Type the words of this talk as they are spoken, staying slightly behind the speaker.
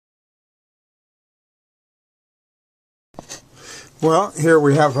Well, here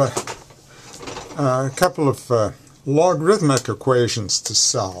we have a couple of logarithmic equations to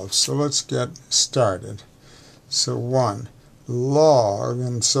solve. So let's get started. So 1 log,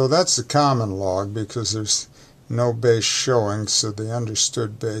 and so that's the common log because there's no base showing, so the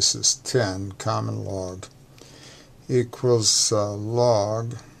understood base is 10, common log, equals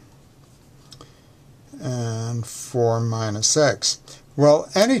log and 4 minus x. Well,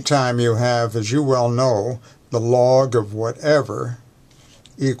 anytime you have, as you well know, the log of whatever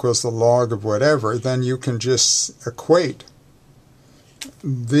equals the log of whatever, then you can just equate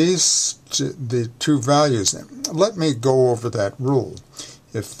the two values. Let me go over that rule.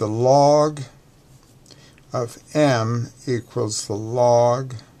 If the log of m equals the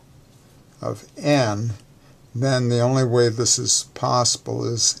log of n, then the only way this is possible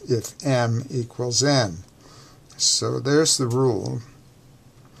is if m equals n. So there's the rule.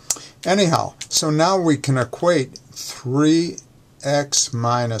 Anyhow, so now we can equate 3x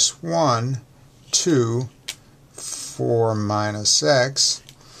minus 1 to 4 minus x.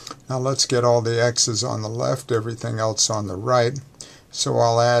 Now let's get all the x's on the left, everything else on the right. So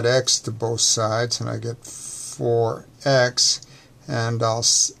I'll add x to both sides and I get 4x, and I'll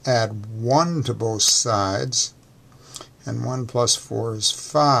add 1 to both sides, and 1 plus 4 is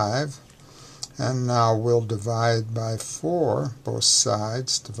 5. And now we'll divide by 4, both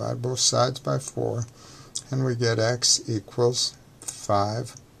sides, divide both sides by 4, and we get x equals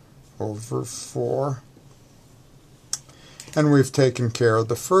 5 over 4. And we've taken care of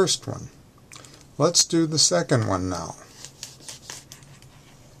the first one. Let's do the second one now.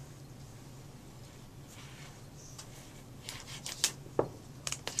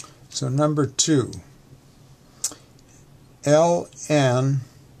 So number 2, ln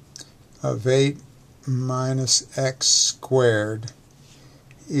of 8 minus x squared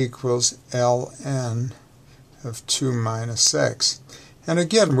equals ln of 2 minus x. And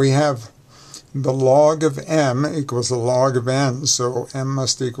again, we have the log of m equals the log of n, so m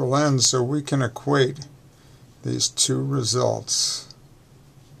must equal n, so we can equate these two results.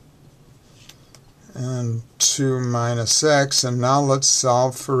 And 2 minus x, and now let's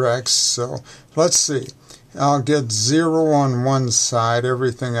solve for x. So let's see. I'll get 0 on one side,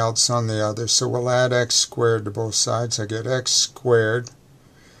 everything else on the other. So we'll add x squared to both sides. I get x squared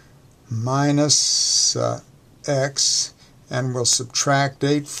minus x, and we'll subtract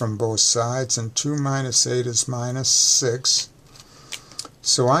 8 from both sides, and 2 minus 8 is minus 6.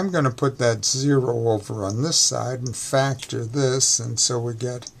 So I'm going to put that 0 over on this side and factor this, and so we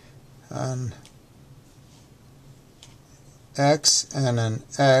get an x and an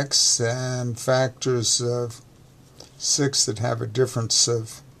x, and factors of 6 that have a difference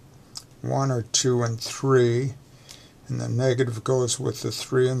of 1 or 2 and 3, and the negative goes with the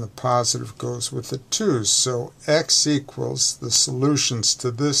 3 and the positive goes with the 2. So x equals, the solutions to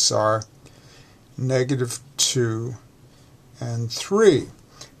this are negative 2 and 3.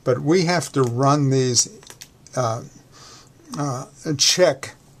 But we have to run these,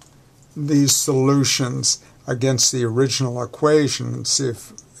 check these solutions against the original equation and see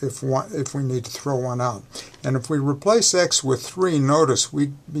if we need to throw one out. And if we replace x with 3, notice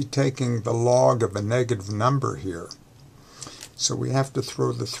we'd be taking the log of a negative number here. So we have to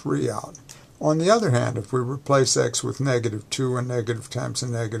throw the 3 out. On the other hand, if we replace x with negative 2, a negative times a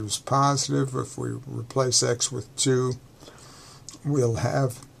negative is positive. If we replace x with 2, we'll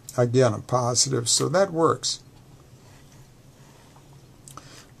have, again, a positive. So that works.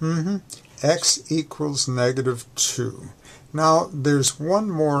 X equals negative 2. Now, there's one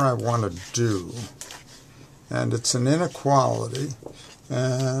more I want to do, and it's an inequality,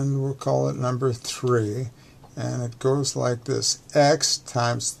 and we'll call it number 3, and it goes like this. X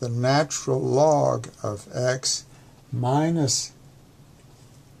times the natural log of x minus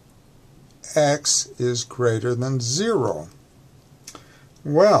x is greater than 0.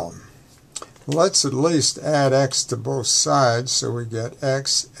 Well, let's at least add x to both sides, so we get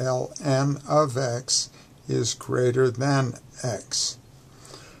x ln of x is greater than x.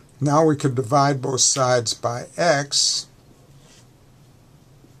 Now we could divide both sides by x,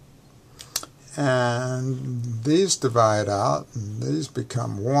 and these divide out, and these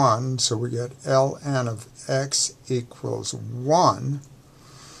become 1, so we get ln of x equals 1.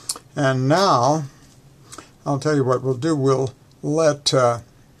 And now, I'll tell you what we'll do. We'll let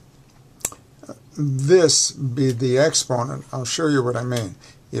this be the exponent. I'll show you what I mean.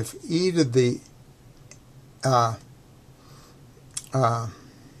 If e to the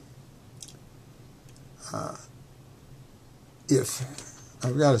if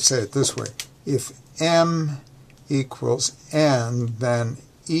I've got to say it this way, if m equals n, then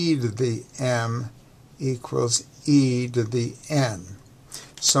e to the m equals e to the n.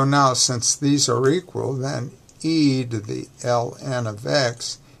 So now, since these are equal, then e to the ln of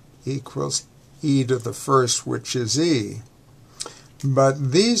x equals e to the first, which is e.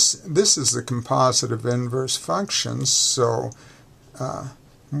 But this is the composite of inverse functions, so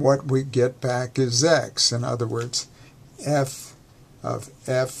what we get back is x. In other words, f of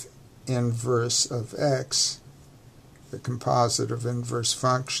f inverse of x, the composite of inverse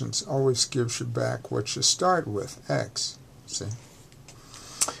functions, always gives you back what you start with, x. See?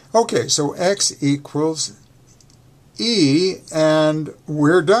 Okay, so x equals e, and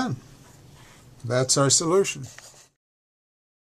we're done. That's our solution.